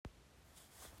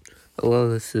Hello,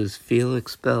 this is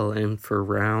Felix Bell, and for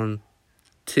round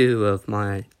 2 of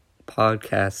my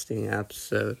podcasting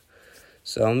episode.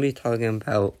 So, I'm going to be talking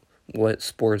about what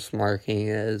sports marketing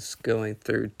is going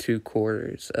through 2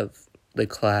 quarters of the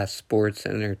class Sports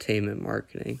Entertainment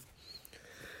Marketing.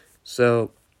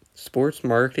 So, sports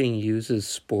marketing uses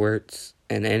sports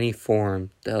in any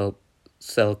form to help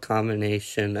sell a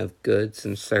combination of goods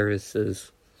and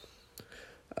services.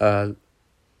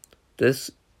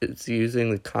 This is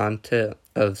using the content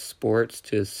of sports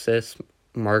to assist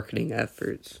marketing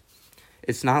efforts.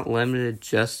 It's not limited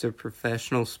just to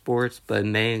professional sports, but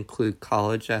may include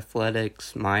college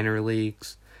athletics, minor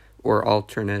leagues, or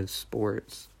alternative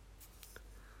sports.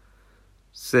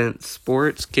 Since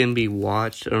sports can be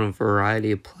watched on a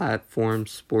variety of platforms,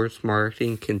 sports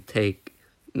marketing can take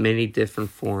many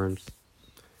different forms.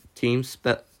 Teams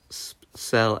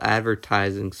sell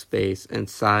advertising space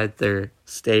inside their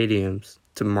stadiums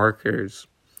to marketers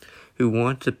who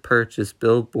want to purchase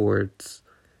billboards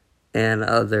and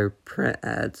other print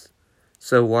ads.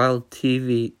 So while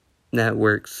TV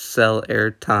networks sell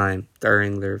airtime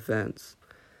during their events,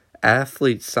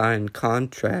 athletes sign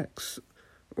contracts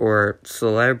or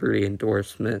celebrity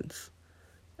endorsements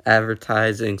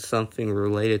advertising something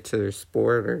related to their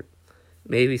sport or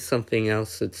maybe something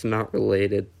else that's not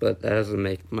related, but that doesn't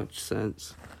make much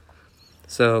sense.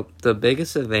 So the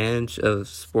biggest advantage of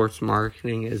sports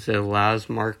marketing is it allows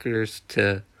marketers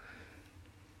to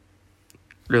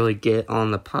really get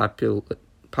on the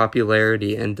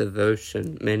popularity and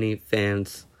devotion many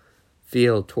fans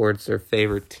feel towards their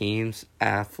favorite teams,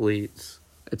 athletes,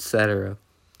 etc.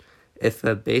 If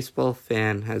a baseball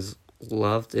fan has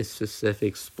loved a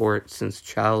specific sport since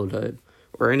childhood,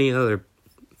 or any other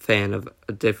fan of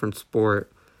a different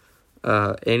sport,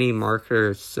 any marketer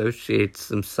associates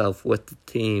themselves with the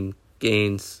team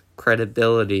gains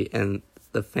credibility in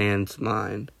the fan's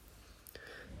mind.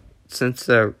 Since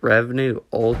the revenue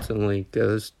ultimately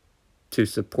goes to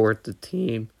support the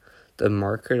team, the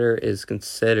marketer is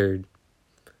considered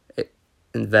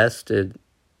invested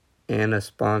and a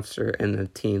sponsor in the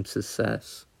team's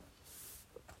success.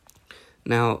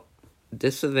 Now,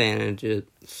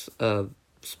 disadvantages of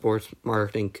sports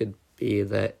marketing could be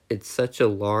that it's such a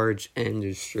large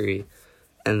industry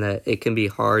and that it can be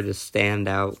hard to stand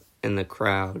out in the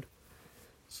crowd.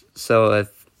 So a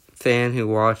fan who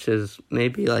watches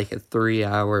maybe like a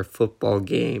 3-hour football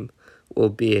game will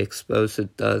be exposed to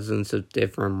dozens of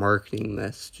different marketing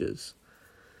messages.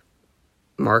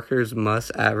 Marketers must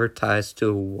advertise to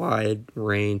a wide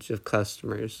range of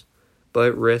customers,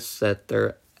 but risks that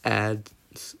their ads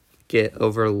get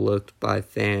overlooked by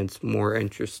fans more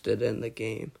interested in the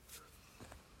game.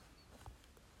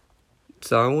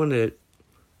 So I want to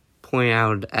point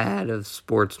out an ad of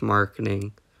sports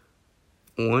marketing.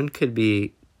 One could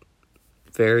be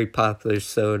very popular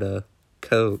soda,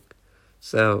 Coke.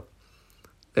 So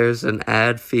there's an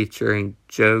ad featuring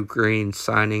Joe Green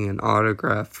signing an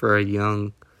autograph for a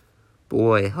young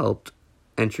boy helped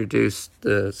introduce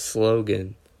the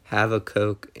slogan, "Have a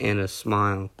Coke and a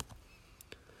Smile."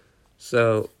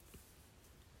 So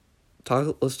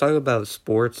let's talk about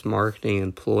sports marketing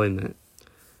employment.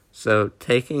 So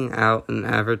taking out an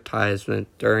advertisement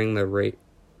during the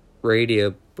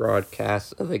radio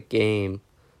broadcast of a game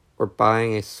or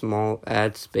buying a small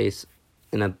ad space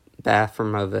in a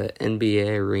bathroom of an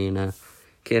NBA arena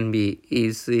can be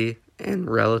easy and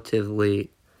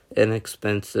relatively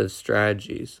inexpensive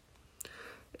strategies.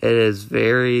 It is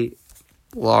very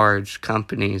large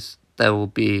companies that will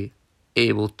be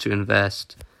able to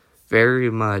invest very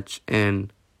much in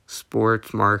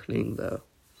sports marketing, though.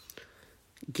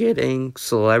 Getting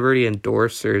celebrity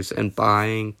endorsers and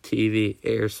buying TV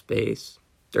airspace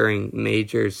during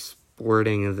major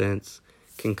sporting events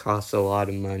can cost a lot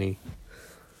of money.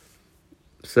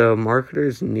 So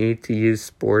marketers need to use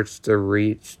sports to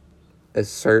reach a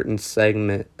certain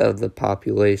segment of the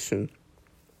population.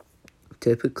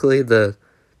 Typically, the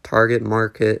target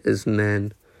market is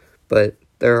men, but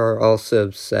there are also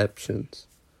exceptions.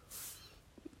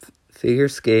 Figure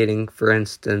skating, for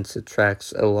instance,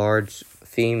 attracts a large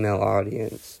female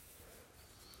audience.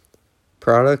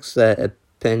 Products that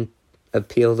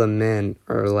appeal to men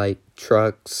are like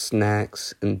trucks,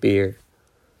 snacks, and beer.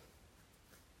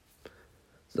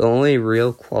 The only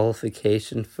real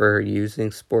qualification for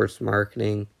using sports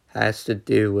marketing has to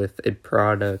do with a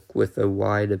product with a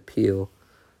wide appeal.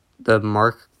 The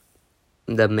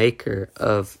maker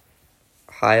of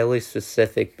highly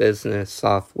specific business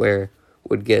software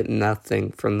would get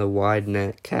nothing from the wide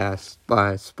net cast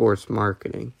by sports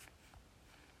marketing.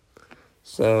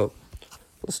 So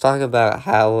let's talk about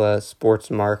how a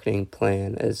sports marketing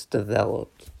plan is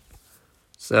developed.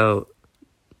 So,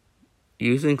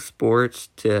 using sports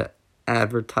to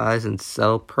advertise and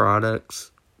sell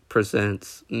products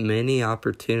presents many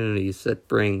opportunities that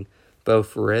bring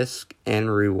both risk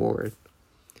and reward.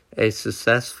 A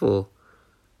successful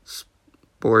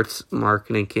sports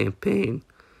marketing campaign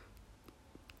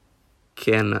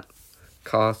can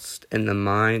cost in the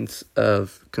minds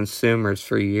of consumers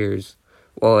for years,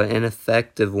 while an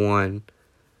ineffective one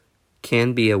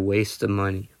can be a waste of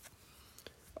money.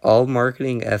 All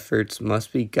marketing efforts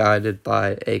must be guided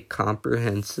by a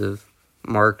comprehensive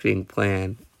marketing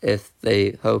plan if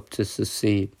they hope to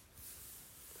succeed.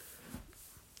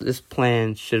 This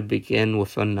plan should begin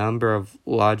with a number of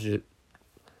logical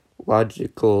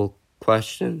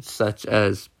questions such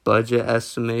as budget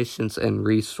estimations and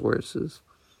resources.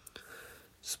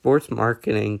 Sports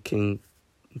marketing can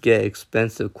get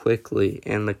expensive quickly,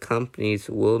 and the companies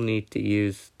will need to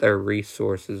use their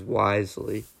resources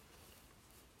wisely.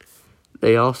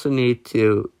 They also need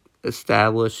to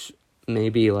establish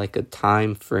maybe like a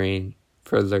time frame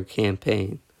for their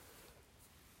campaign.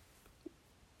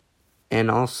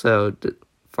 And also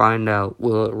find out,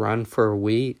 will it run for a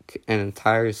week, an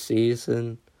entire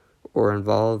season, or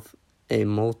involve a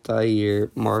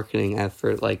multi-year marketing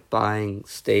effort like buying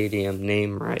stadium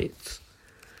name rights.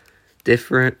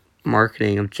 Different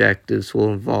marketing objectives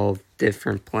will involve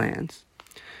different plans.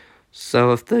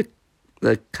 So if the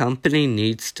company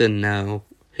needs to know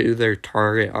who their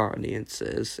target audience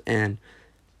is and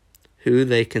who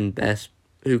they can best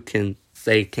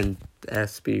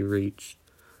be reached.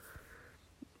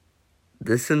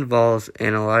 This involves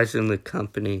analyzing the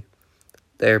company,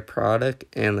 their product,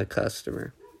 and the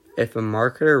customer. If a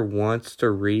marketer wants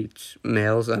to reach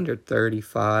males under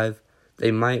 35, they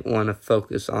might want to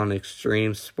focus on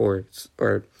extreme sports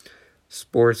or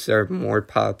sports that are more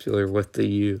popular with the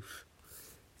youth.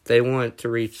 If they want to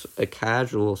reach a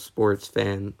casual sports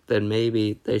fan, then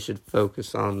maybe they should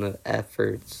focus on the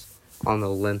efforts on the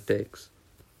Olympics.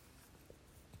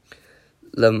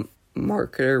 The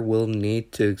marketer will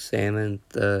need to examine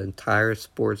the entire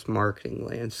sports marketing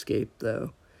landscape,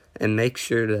 though, and make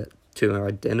sure to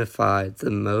identify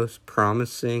the most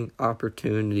promising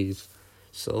opportunities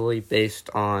solely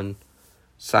based on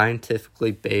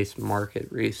scientifically based market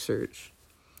research.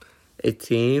 A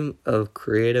team of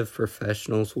creative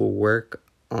professionals will work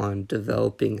on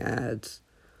developing ads,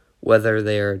 whether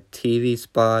they are TV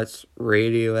spots,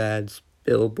 radio ads,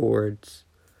 billboards.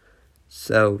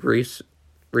 So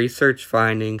research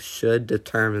findings should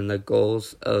determine the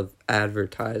goals of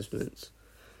advertisements,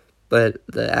 but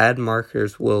the ad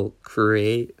marketers will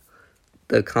create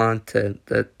the content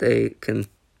that they can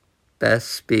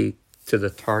best speak to the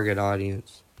target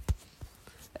audience.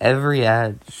 Every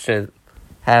ad should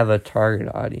have a target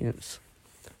audience.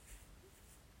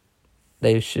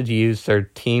 They should use their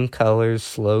team colors,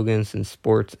 slogans, and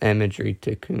sports imagery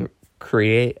to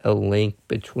create a link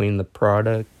between the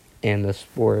product and the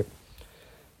sport.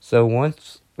 So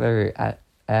once their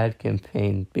ad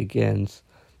campaign begins,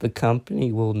 the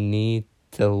company will need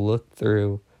to look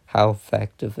through how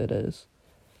effective it is.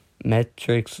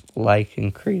 Metrics like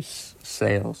increased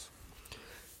sales.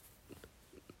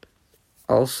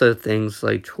 Also things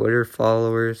like Twitter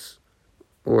followers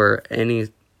or any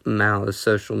amount of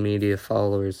social media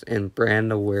followers and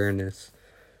brand awareness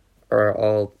are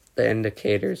all the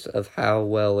indicators of how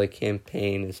well a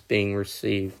campaign is being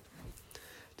received.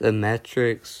 The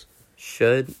metrics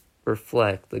should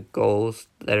reflect the goals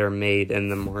that are made in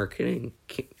the marketing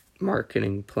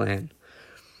plan.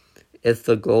 If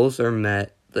the goals are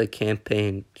met, the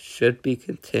campaign should be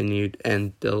continued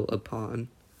and built upon.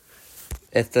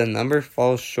 If the number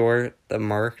falls short, the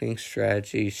marketing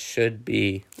strategy should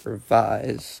be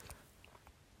revised.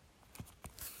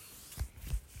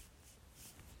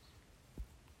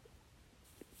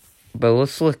 But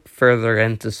let's look further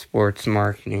into sports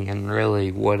marketing and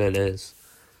really what it is.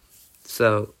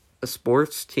 So,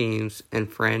 sports teams and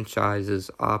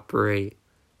franchises operate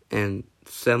in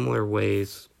similar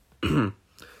ways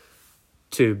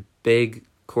to big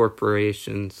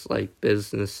corporations like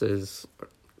businesses,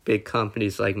 big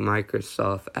companies like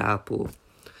Microsoft, Apple.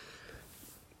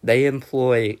 They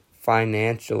employ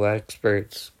financial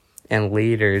experts and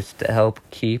leaders to help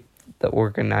keep the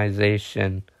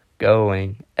organization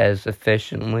going as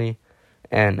efficiently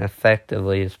and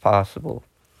effectively as possible.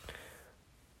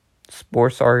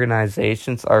 Sports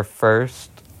organizations are first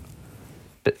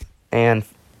and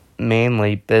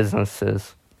mainly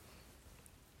businesses.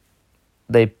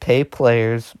 They pay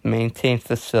players, maintain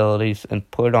facilities, and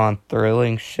put on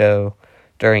thrilling show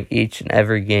during each and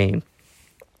every game.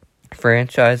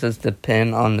 Franchises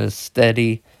depend on the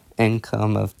steady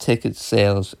income of ticket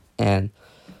sales and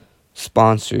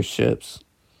sponsorships.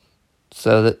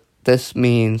 So that this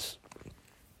means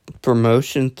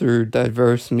promotion through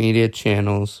diverse media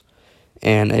channels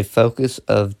and a focus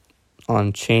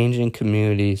on changing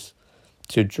communities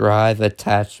to drive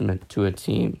attachment to a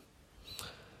team.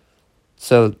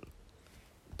 So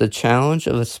the challenge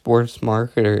of a sports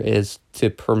marketer is to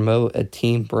promote a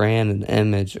team brand and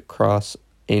image across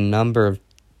a number of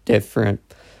different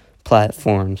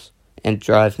platforms and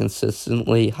drive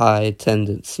consistently high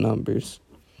attendance numbers.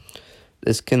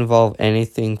 This can involve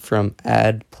anything from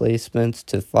ad placements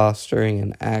to fostering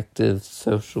an active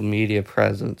social media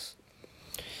presence.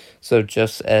 So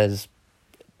just as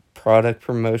product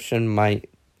promotion might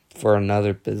for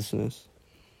another business.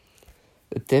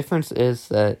 The difference is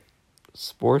that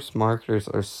sports marketers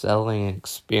are selling an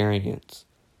experience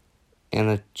and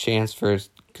a chance for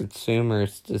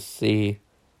consumers to see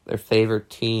their favorite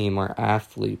team or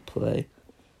athlete play.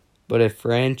 But a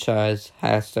franchise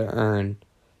has to earn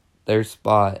their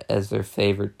spot as their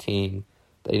favorite team.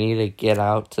 They need to get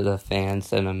out to the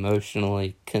fans and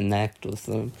emotionally connect with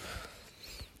them.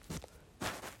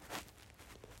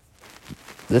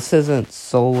 This isn't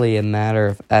solely a matter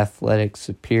of athletic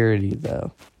superiority,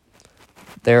 though.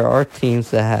 There are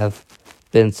teams that have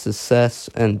been success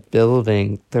in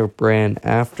building their brand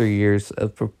after years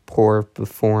of poor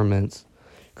performance,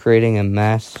 creating a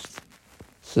massive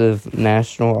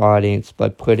national audience by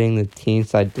putting the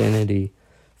team's identity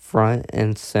front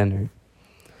and center.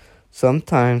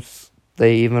 Sometimes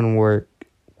they even work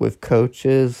with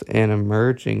coaches and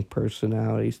emerging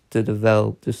personalities to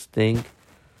develop distinct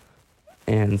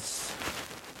and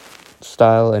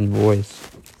style and voice.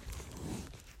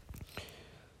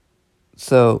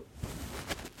 So,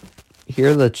 here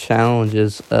are the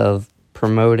challenges of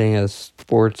promoting a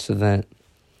sports event,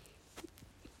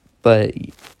 but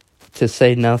to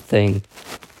say nothing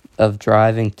of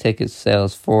driving ticket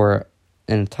sales for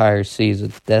an entire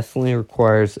season. Definitely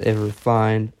requires a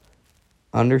refined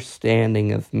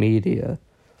understanding of media,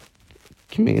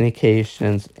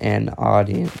 communications, and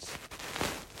audience.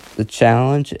 The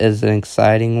challenge is an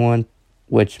exciting one,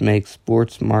 which makes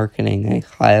sports marketing a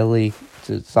highly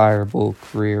desirable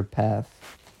career path.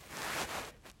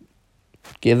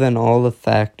 Given all the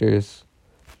factors,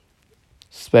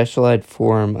 specialized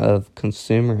form of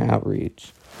consumer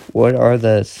outreach, what are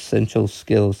the essential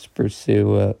skills to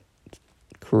pursue a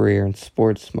career in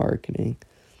sports marketing?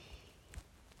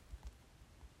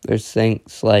 There's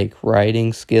things like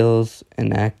writing skills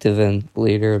and active and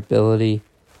leader ability,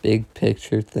 big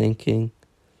picture thinking.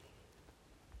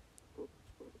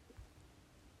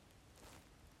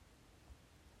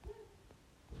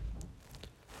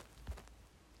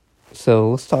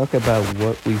 So let's talk about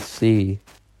what we see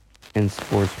in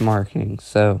sports marketing.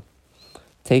 So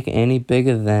take any big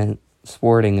event,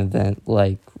 sporting event,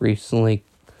 like recently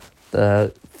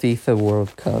the FIFA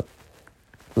World Cup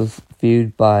was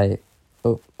viewed by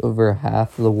over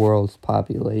half of the world's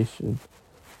population.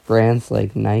 Brands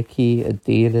like Nike,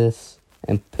 Adidas,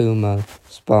 and Puma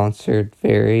sponsored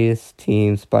various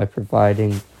teams by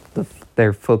providing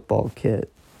their football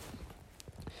kit.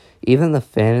 Even the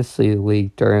Fantasy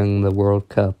League during the World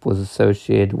Cup was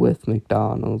associated with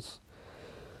McDonald's.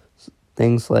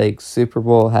 Things like Super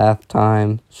Bowl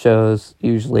halftime shows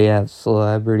usually have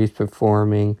celebrities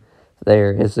performing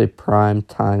there as a prime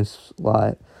time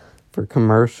slot for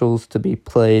commercials to be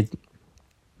played.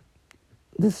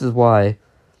 This is why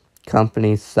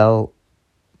companies sell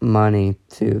money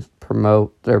to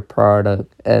promote their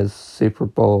product, as Super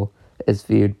Bowl is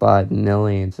viewed by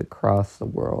millions across the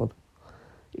world.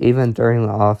 Even during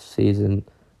the off season,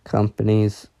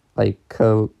 companies like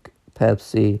Coke,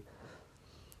 Pepsi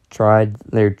tried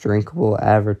their drinkable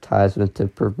advertisement to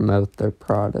promote their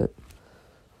product.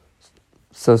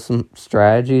 So some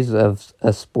strategies of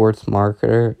a sports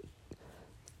marketer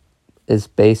is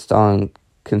based on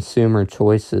consumer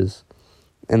choices,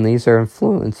 and these are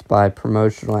influenced by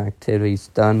promotional activities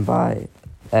done by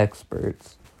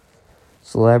experts.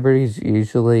 Celebrities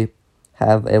usually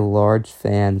have a large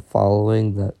fan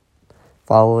following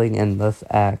and thus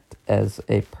act as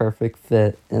a perfect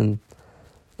fit in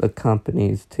the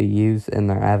companies to use in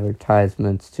their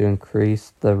advertisements to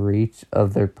increase the reach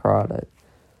of their product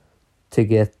to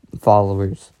get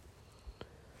followers.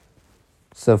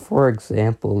 So for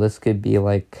example, this could be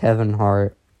like Kevin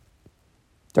Hart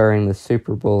during the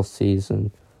Super Bowl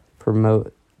season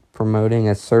promoting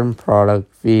a certain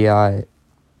product via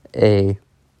a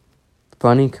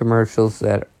funny commercials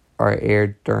that are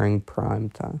aired during prime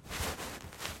time.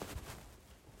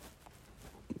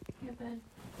 Yeah, Ben.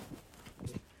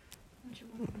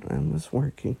 I was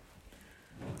working.